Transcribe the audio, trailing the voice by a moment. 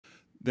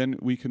then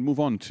we can move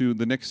on to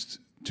the next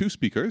two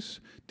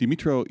speakers,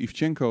 Dmytro,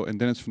 Ivchenko, and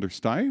Dennis van der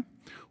Staay,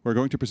 who are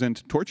going to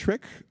present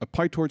TorchRec, a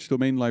PyTorch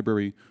domain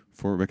library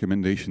for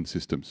recommendation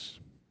systems.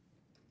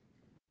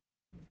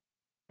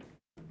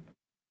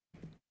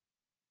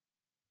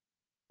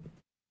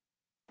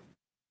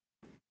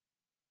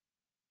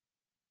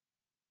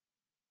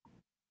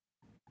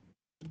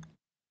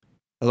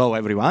 Hello,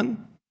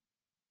 everyone.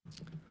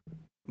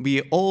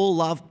 We all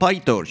love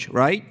PyTorch,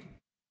 right?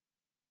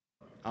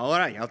 All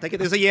right, I'll take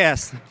it as a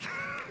yes.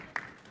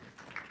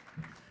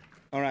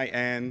 All right,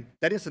 and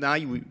Dennis and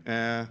I, we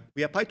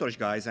are PyTorch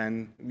guys,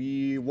 and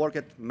we work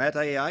at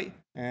Meta AI.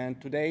 And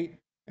today,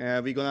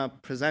 we're going to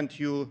present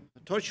you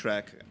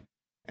TorchRec.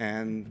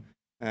 And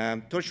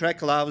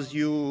TorchRec allows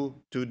you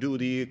to do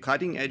the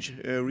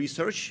cutting-edge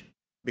research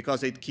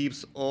because it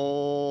keeps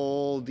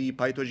all the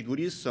PyTorch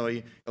goodies. So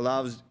it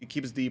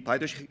keeps the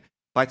Python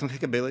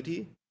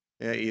hackability.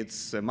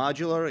 It's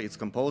modular, it's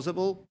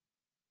composable.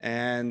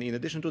 And in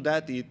addition to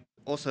that, it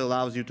also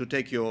allows you to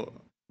take your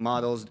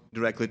models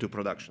directly to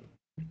production.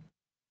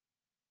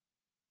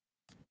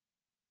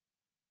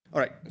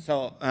 All right,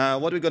 so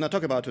what we're going to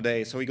talk about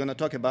today? So we're going to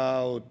talk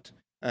about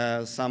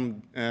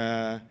some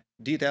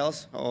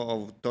details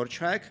of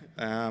TorchRec.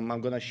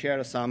 I'm going to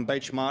share some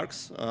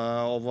benchmarks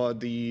over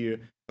the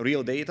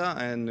real data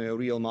and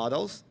real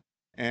models.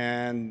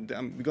 And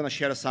we're going to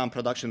share some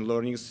production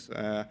learnings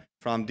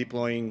from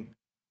deploying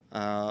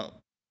the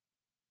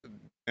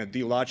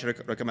large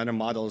recommender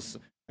models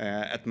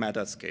at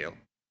meta scale.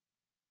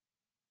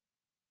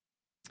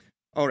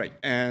 All right,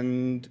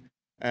 and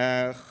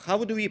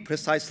how do we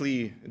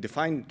precisely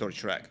define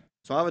TorchRec?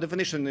 So our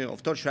definition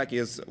of TorchRec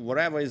is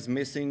whatever is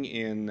missing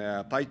in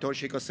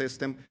PyTorch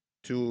ecosystem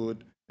to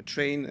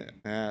train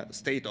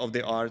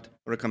state-of-the-art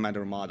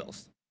recommender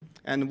models.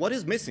 And what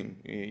is missing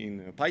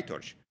in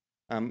PyTorch?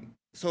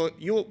 So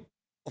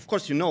of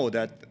course, you know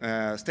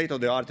that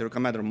state-of-the-art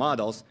recommender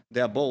models,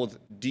 they are both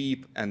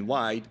deep and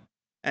wide.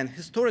 And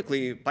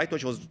historically,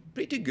 PyTorch was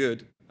pretty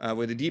good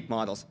with the deep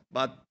models,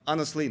 but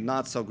honestly,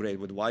 not so great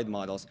with wide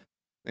models,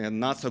 and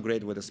not so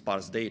great with the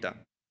sparse data.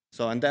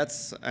 So, and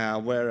that's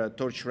where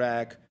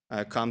TorchRec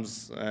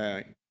comes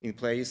in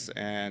place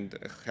and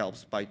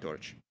helps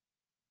PyTorch.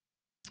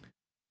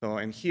 So,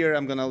 and here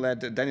I'm going to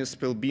let Dennis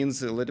spill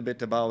beans a little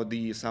bit about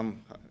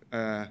some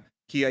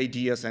key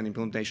ideas and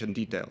implementation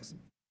details.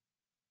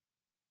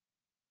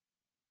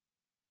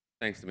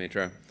 Thanks,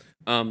 Dmytro.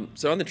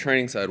 So on the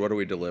training side, what do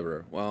we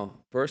deliver? Well,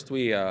 first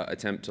we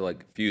attempt to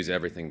fuse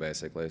everything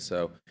basically.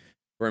 So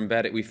we're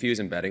embedded. We fuse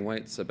embedding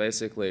weights. So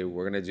basically,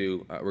 we're going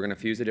to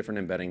fuse the different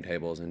embedding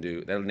tables and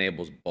that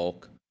enables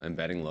bulk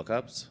embedding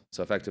lookups.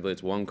 So effectively,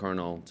 it's one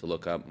kernel to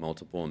look up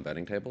multiple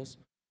embedding tables.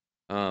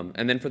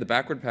 And then for the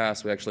backward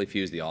pass, we actually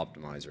fuse the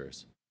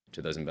optimizers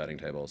to those embedding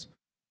tables.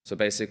 So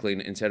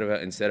basically, instead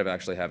of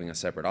actually having a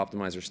separate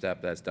optimizer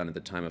step, that's done at the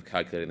time of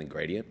calculating the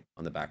gradient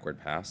on the backward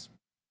pass.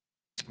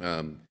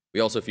 We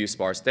also fuse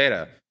sparse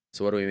data.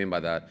 So what do we mean by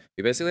that?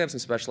 We basically have some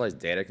specialized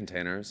data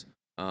containers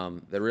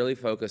that really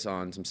focus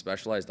on some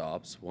specialized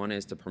ops. One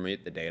is to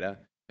permute the data,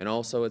 and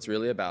also it's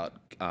really about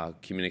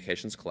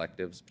communications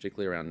collectives,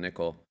 particularly around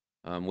nickel,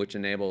 which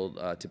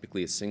enable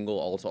typically a single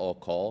all-to-all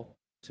call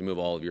to move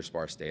all of your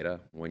sparse data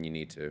when you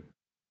need to.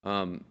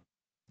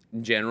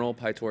 In general,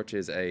 PyTorch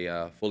is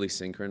a fully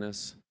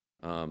synchronous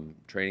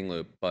training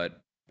loop,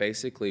 but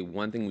basically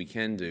one thing we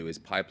can do is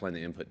pipeline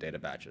the input data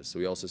batches. So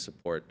we also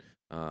support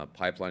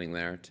pipelining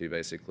there to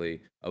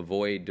basically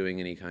avoid doing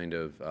any kind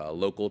of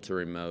local to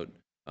remote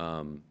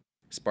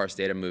sparse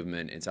data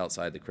movement. It's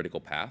outside the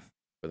critical path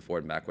for the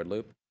forward and backward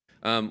loop.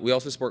 We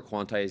also support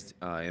quantized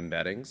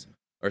embeddings,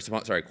 or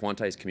sorry,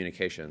 quantized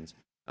communications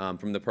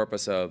from the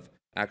purpose of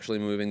actually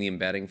moving the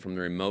embedding from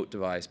the remote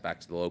device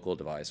back to the local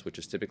device, which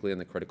is typically in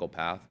the critical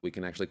path. We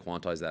can actually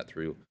quantize that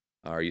through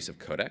our use of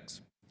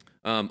codecs.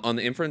 On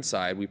the inference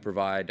side, we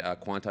provide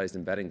quantized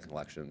embedding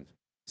collections.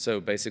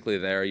 So basically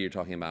there you're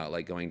talking about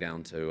going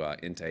down to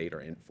int 8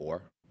 or int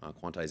 4,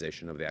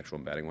 quantization of the actual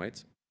embedding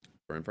weights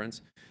for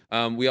inference.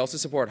 We also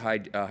support high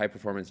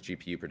performance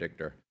GPU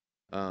predictor.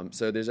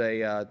 So there's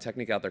a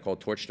technique out there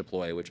called torch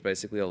deploy, which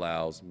basically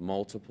allows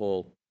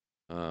multiple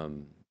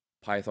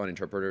Python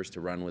interpreters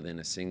to run within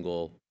a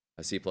single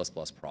C++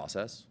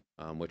 process,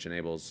 which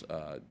enables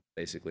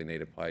basically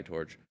native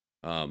PyTorch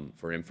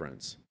for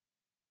inference.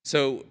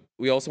 So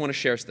we also want to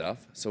share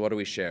stuff. So what do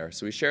we share?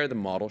 So we share the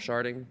model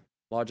sharding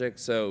logic.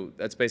 So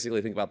that's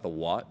basically think about the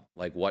what,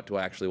 like what do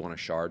I actually want to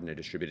shard in a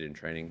distributed and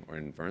training or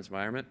inference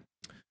environment.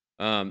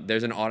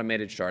 There's an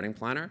automated sharding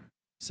planner.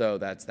 So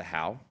that's the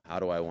how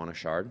do I want to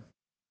shard?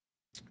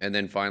 And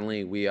then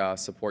finally, we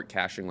support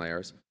caching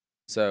layers.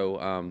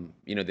 So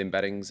you know, the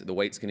embeddings, the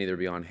weights can either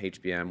be on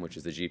HBM, which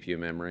is the GPU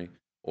memory,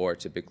 or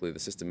typically the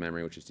system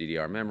memory, which is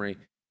DDR memory.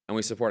 And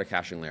we support a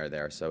caching layer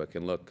there, so it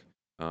can look,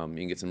 you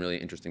can get some really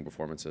interesting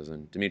performances.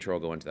 And Dmytro will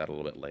go into that a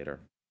little bit later.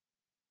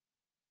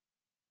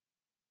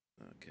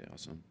 Okay,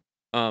 awesome.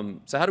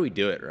 So how do we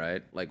do it,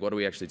 right? Like, what do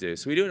we actually do?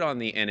 So we do it on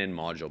the NN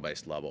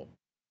module-based level.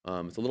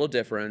 It's a little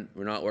different.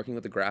 We're not working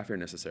with the graph here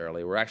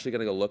necessarily. We're actually going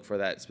to go look for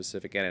that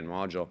specific NN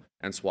module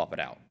and swap it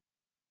out.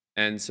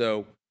 And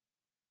so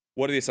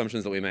what are the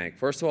assumptions that we make?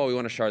 First of all, we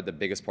want to shard the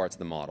biggest parts of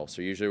the model.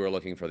 So usually we're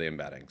looking for the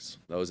embeddings.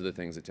 Those are the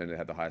things that tend to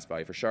have the highest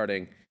value for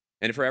sharding.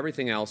 And for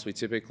everything else, we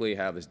typically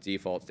have this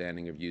default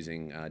standing of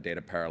using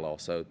data parallel.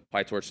 So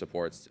PyTorch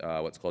supports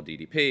what's called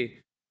DDP.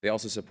 They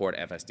also support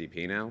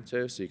FSDP now,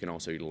 too, so you can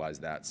also utilize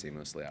that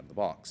seamlessly out of the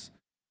box.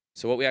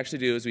 So what we actually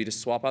do is we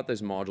just swap out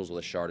those modules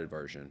with a sharded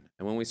version.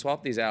 And when we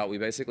swap these out, we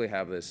basically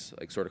have this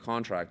sort of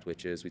contract,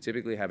 which is we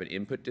typically have an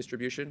input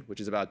distribution,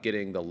 which is about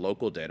getting the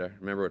local data.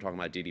 Remember, we're talking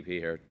about DDP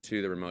here,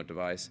 to the remote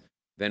device.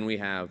 Then we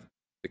have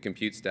the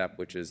compute step,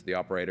 which is the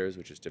operators,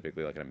 which is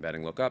typically like an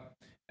embedding lookup.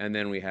 And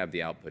then we have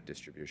the output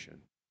distribution.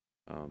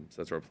 So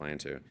that's what we're planning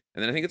to. And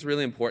then I think it's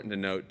really important to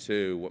note,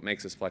 too, what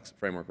makes this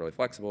framework really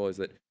flexible is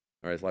that,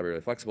 or this library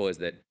really flexible, is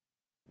that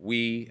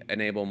we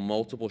enable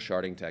multiple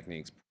sharding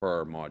techniques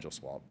per module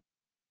swap.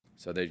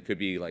 So there could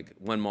be like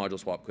one module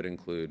swap could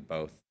include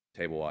both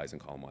table-wise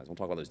and column-wise. We'll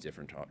talk about those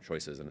different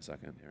choices in a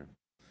second here.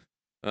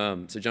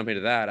 So jumping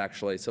to that,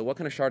 actually, so what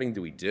kind of sharding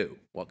do we do?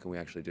 What can we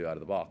actually do out of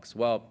the box?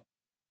 Well,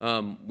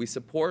 we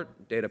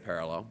support data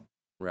parallel,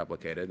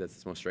 replicated.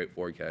 That's the most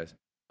straightforward case.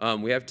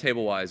 We have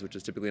table-wise, which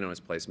is typically known as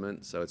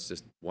placement. So it's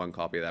just one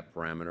copy of that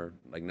parameter,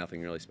 like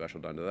nothing really special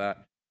done to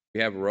that. We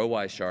have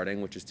row-wise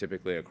sharding, which is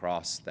typically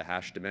across the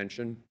hash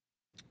dimension.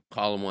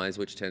 Column-wise,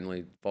 which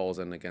generally falls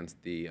in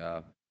against the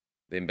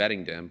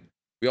embedding dim.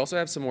 We also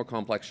have some more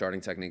complex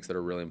sharding techniques that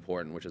are really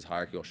important, which is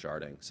hierarchical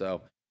sharding.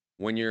 So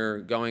when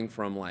you're going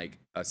from like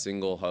a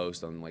single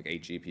host on like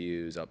 8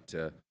 GPUs up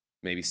to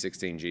maybe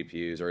 16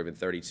 GPUs or even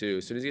 32,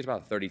 as soon as you get to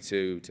about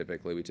 32,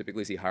 we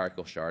typically see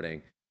hierarchical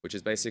sharding, which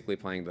is basically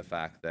playing the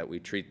fact that we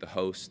treat the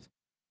host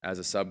as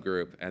a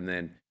subgroup, and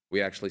then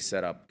we actually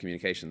set up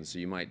communications. So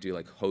you might do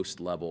like host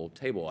level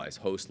table-wise,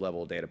 host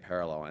level data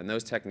parallel, and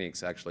those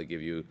techniques actually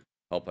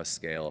help us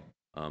scale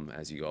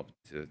as you go up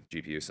to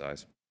GPU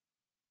size.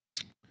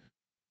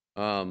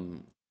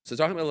 So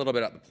talking a little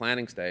bit about the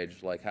planning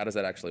stage, like how does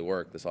that actually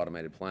work, this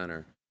automated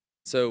planner?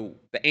 So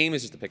the aim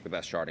is just to pick the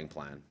best sharding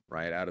plan,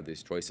 right, out of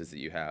these choices that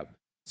you have.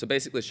 So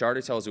basically,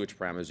 sharder tells you which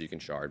parameters you can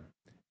shard.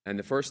 And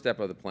the first step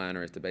of the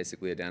planner is to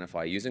basically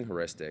identify, using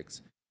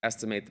heuristics,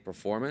 estimate the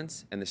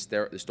performance and the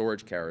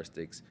storage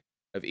characteristics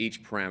of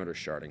each parameter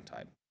sharding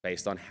type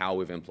based on how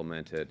we've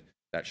implemented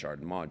that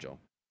sharded module.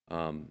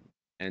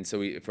 And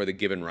so for the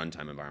given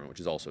runtime environment, which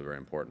is also very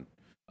important.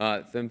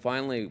 Then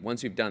finally,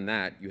 once you've done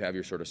that, you have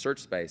your sort of search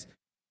space.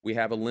 We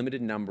have a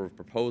limited number of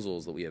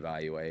proposals that we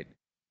evaluate,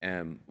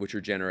 which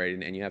are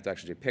generated, and you have to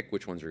actually pick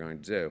which ones you're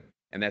going to do.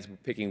 And that's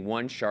picking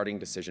one sharding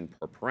decision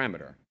per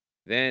parameter.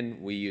 Then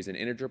we use an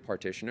integer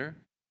partitioner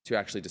to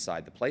actually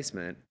decide the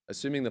placement.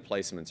 Assuming the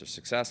placements are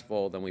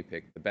successful, then we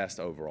pick the best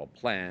overall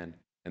plan,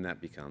 and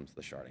that becomes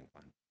the sharding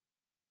plan.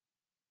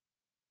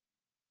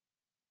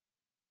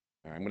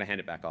 All right, I'm going to hand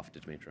it back off to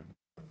Dmytro.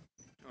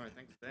 All right,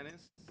 thanks,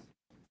 Dennis.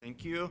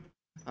 Thank you.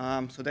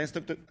 So Dennis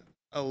talked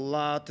a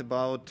lot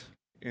about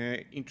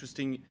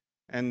interesting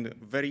and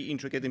very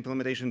intricate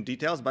implementation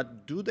details,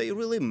 but do they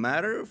really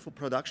matter for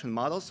production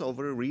models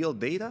over real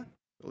data?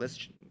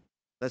 Let's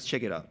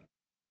check it out.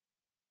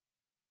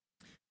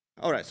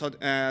 All right, so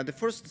the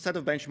first set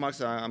of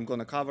benchmarks I'm going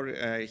to cover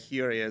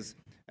here is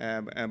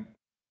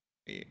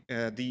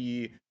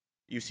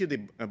you see the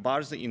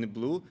bars in the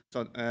blue.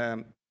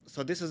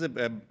 So this is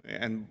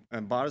and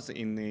bars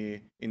in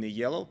the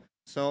yellow.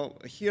 So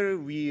here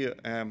we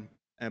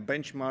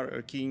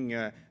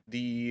benchmarking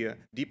the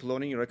deep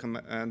learning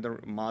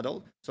recommender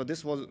model. So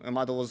this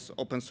model was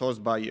open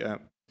sourced by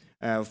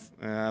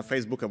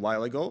Facebook a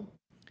while ago,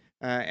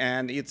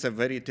 and it's a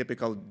very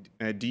typical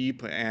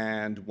deep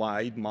and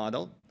wide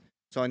model.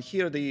 So and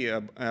here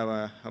the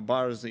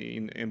bars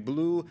in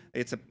blue,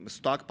 it's a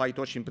stock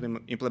PyTorch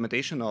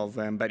implementation of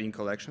embedding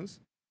collections,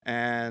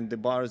 and the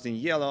bars in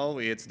yellow,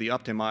 it's the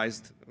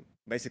optimized,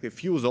 basically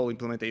fuse-all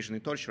implementation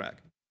in TorchRec.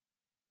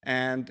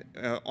 And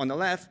on the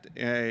left,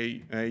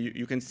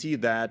 you can see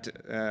that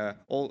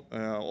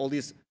all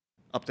these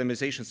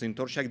optimizations in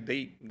TorchRec,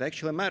 they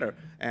actually matter,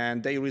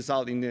 and they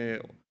result in a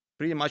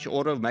pretty much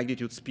order of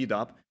magnitude speed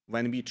up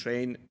when we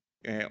train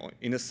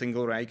in a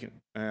single rack in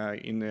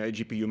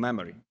GPU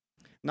memory.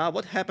 Now,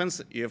 what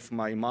happens if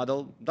my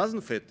model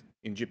doesn't fit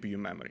in GPU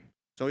memory?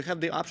 So you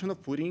have the option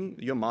of putting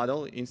your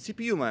model in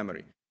CPU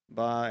memory,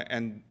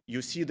 and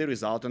you see the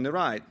result on the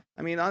right.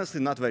 I mean,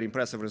 honestly, not very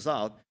impressive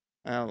result.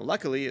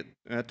 Luckily,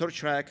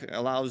 TorchRec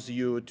allows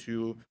you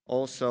to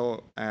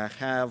also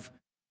have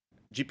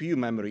GPU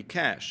memory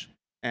cache,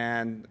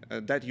 and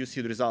that you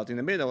see the result in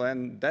the middle,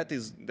 and that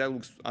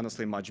looks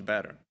honestly much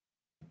better.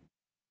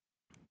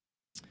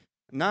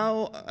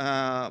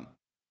 Now,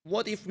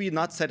 what if we're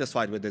not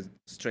satisfied with the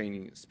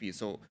training speed?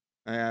 So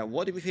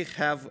what if we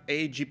have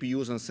 8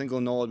 GPUs on a single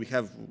node, we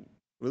have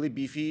really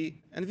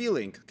beefy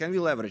NVLink? Can we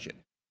leverage it?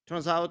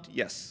 Turns out,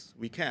 yes,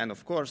 we can,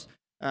 of course.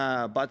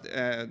 But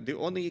the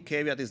only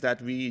caveat is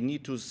that we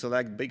need to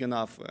select big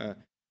enough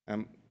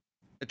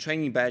a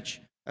training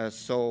batch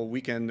so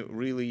we can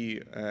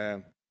really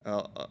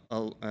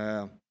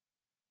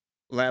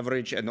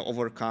leverage and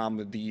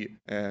overcome the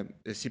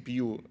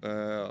CPU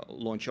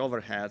launch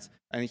overheads.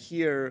 And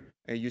here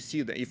you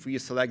see that if we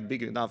select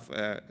big enough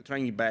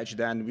training batch,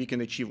 then we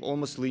can achieve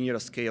almost linear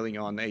scaling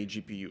on 8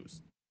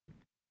 GPUs.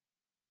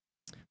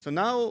 So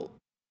now,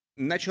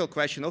 natural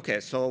question, okay,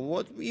 so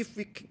what if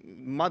we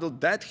model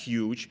that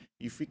huge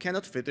if we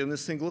cannot fit in a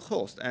single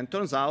host? And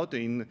turns out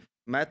in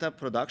meta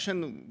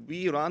production,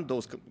 we run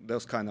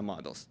those kind of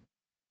models.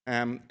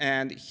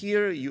 And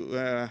here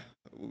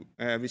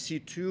we see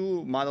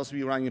two models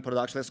we run in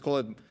production. Let's call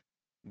it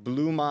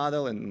blue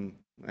model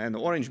and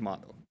orange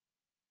model.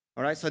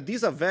 All right, so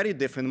these are very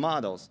different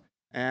models.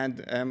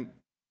 And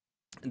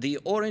the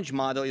orange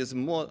model is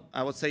more,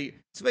 I would say,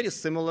 it's very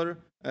similar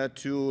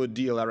to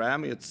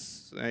DLRM.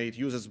 It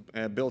uses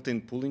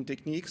built-in pooling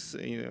techniques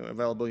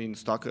available in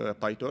stock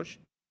PyTorch.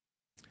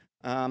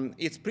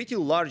 It's pretty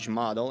large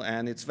model,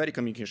 and it's very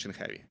communication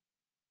heavy.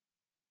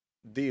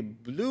 The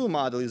blue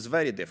model is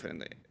very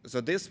different. So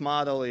this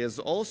model is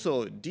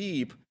also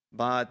deep,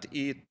 but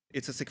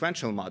it's a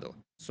sequential model.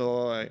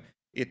 So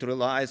it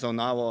relies on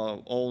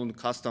our own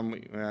custom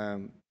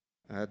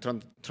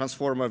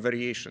transformer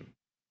variation.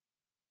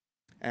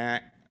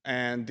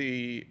 And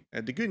the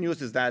good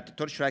news is that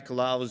TorchRec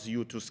allows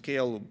you to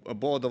scale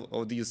both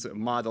of these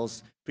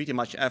models pretty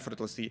much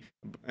effortlessly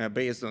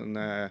based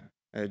on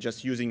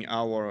just using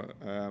our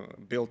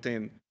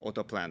built-in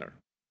auto planner.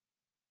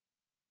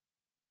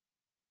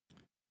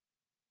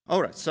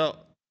 All right, so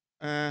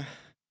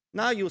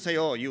now you say,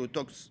 oh, you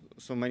talk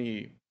so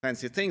many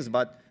fancy things,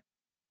 but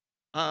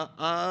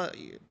are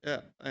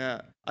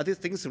these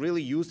things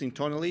really used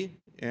internally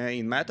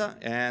in Meta?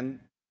 And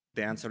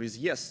the answer is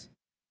yes.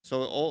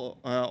 So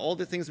all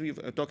the things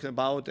we've talked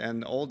about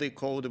and all the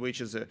code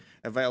which is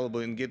available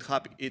in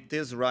GitHub, it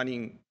is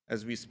running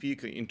as we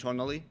speak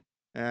internally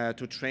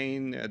to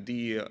train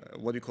the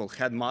what we call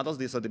head models.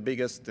 These are the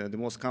biggest, the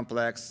most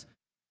complex,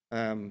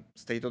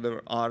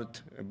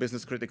 state-of-the-art,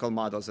 business-critical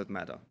models at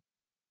Meta.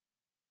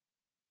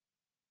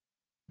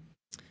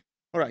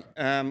 All right.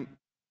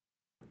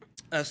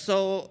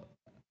 So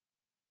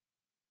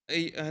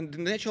and the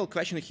natural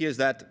question here is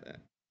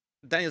that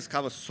Dennis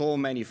covers so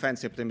many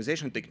fancy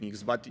optimization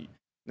techniques, but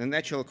the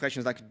natural question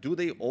is like, do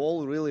they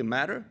all really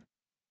matter?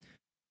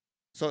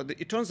 So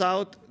it turns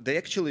out they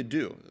actually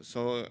do.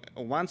 So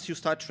once you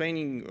start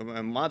training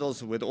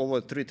models with over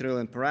 3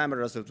 trillion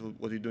parameters, that's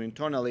what we do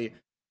internally,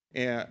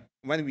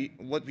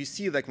 what we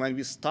see, like when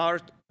we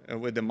start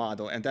with the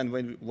model, and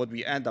then what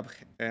we end up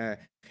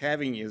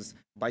having is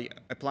by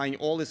applying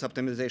all these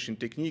optimization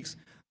techniques,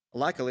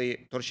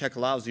 luckily TorchRec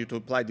allows you to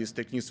apply these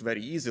techniques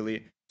very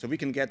easily, so we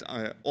can get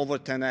over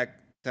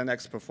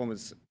 10x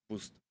performance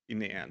boost in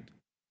the end.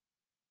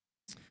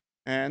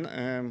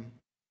 And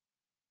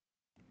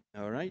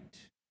all right.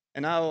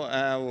 And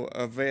now,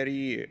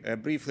 very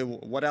briefly,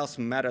 what else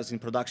matters in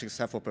production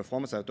except for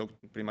performance? I talked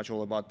pretty much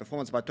all about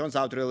performance, but it turns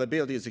out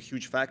reliability is a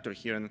huge factor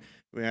here,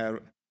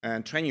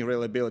 and training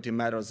reliability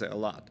matters a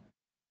lot.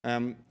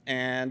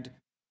 And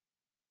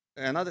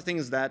another thing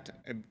is that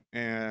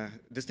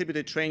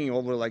distributed training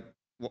over like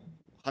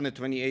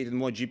 128 and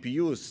more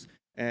GPUs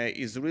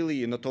is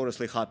really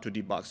notoriously hard to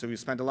debug. So we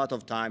spend a lot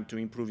of time to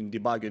improving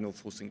debugging of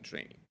full-sync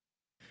training.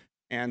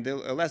 And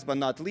last but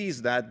not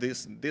least, that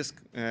this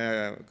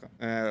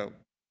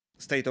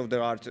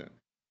state-of-the-art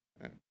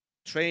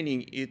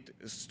training, it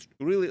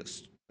really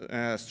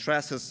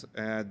stresses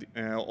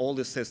all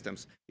the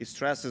systems. It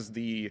stresses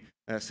the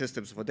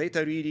systems for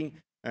data reading.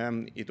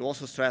 It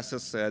also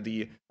stresses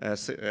the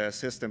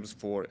systems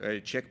for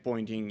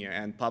checkpointing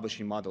and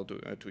publishing model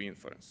to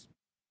inference.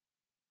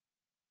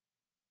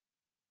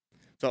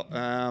 So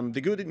the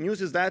good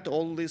news is that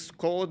all this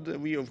code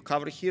we have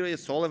covered here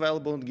is all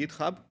available on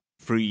GitHub,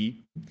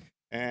 free,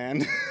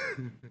 and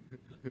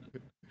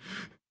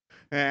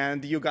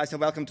and you guys are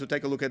welcome to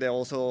take a look at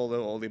also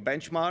all the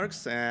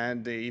benchmarks.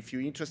 And if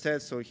you're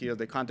interested, so here are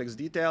the context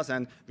details.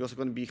 And we're also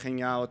going to be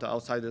hanging out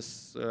outside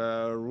this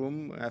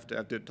room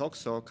after the talk.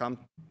 So come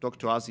talk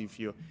to us if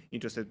you're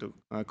interested to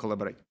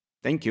collaborate.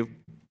 Thank you.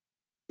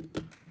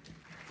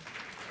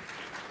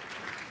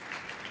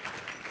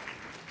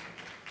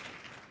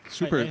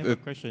 Super. I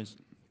have questions.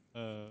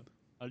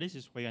 This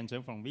is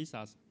Ivchenko from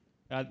Visas.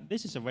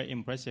 This is a very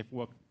impressive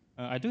work.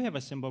 I do have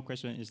a simple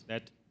question: is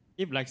that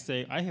if, like,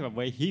 say, I have a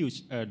very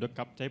huge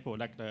lookup table,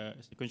 like the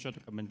sequential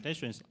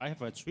documentations, I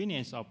have a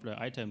trillions of the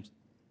items,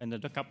 and the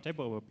lookup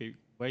table will be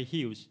very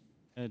huge.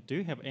 Do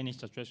you have any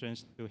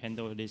suggestions to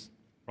handle these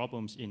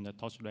problems in the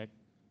TorchRec?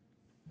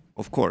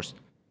 Of course.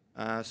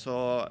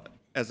 So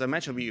as I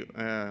mentioned,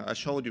 I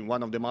showed you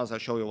one of the models I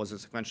showed you was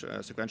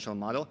a sequential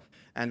model,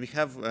 and we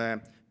have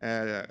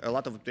a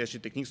lot of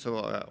optimization techniques.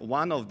 So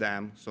one of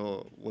them,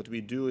 so what we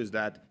do is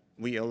that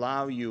we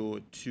allow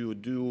you to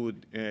do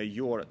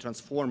your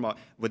transformer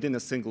within a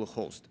single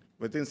host.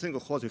 Within a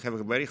single host, you have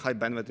a very high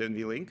bandwidth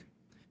NVLink,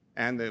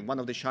 and one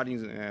of the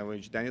shardings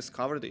which Dennis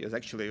covered is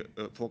actually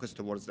focused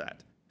towards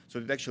that. So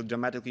it actually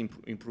dramatically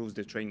improves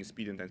the training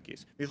speed in that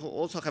case. We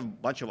also have a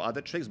bunch of other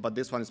tricks, but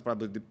this one is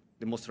probably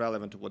the most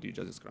relevant to what you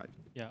just described.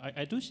 Yeah,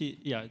 I do see.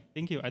 Yeah,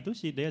 thank you. I do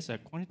see there's a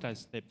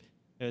quantized step.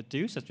 Do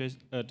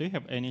you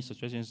have any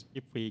suggestions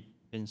if we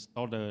can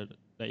store the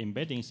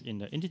embeddings in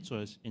the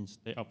integers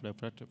instead of the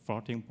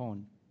floating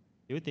point?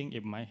 Do you think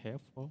it might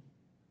help?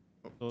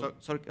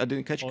 Sorry, I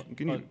didn't catch.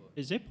 Can you?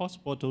 Is it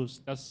possible to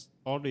just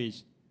store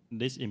these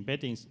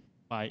embeddings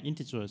by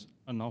integers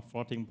and not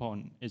floating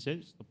point? Is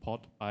it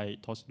supported by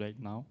TorchRec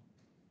now?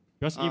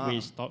 Because if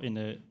we store in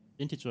the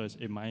integers,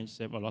 it might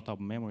save a lot of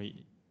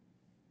memory.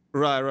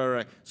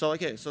 Right. So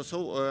okay,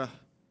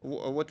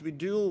 what we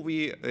do,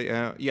 we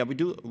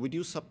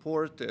do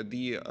support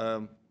the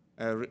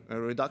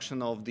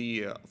reduction of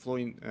the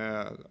floating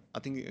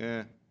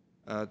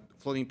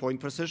floating point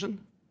precision.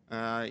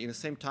 In the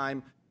same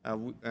time,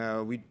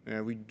 we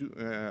do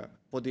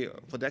for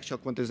the actual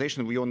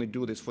quantization, we only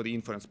do this for the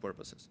inference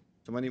purposes.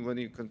 So when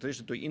you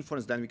quantization to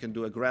inference, then we can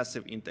do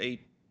aggressive int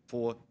 8,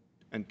 4,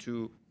 and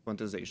 2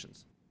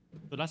 quantizations.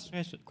 The last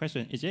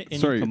question, is there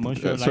any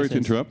commercial sorry to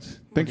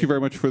interrupt. Thank you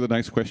very much for the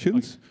nice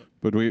questions.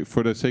 But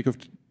for the sake of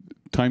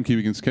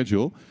timekeeping and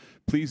schedule,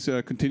 please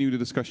continue the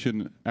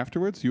discussion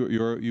afterwards.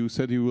 You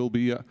said you will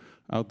be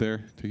out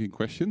there taking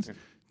questions. Okay.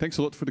 Thanks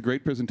a lot for the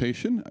great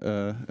presentation.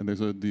 And there's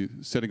the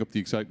setting up the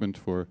excitement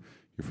for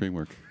your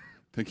framework.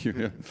 Thank you.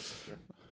 Yeah.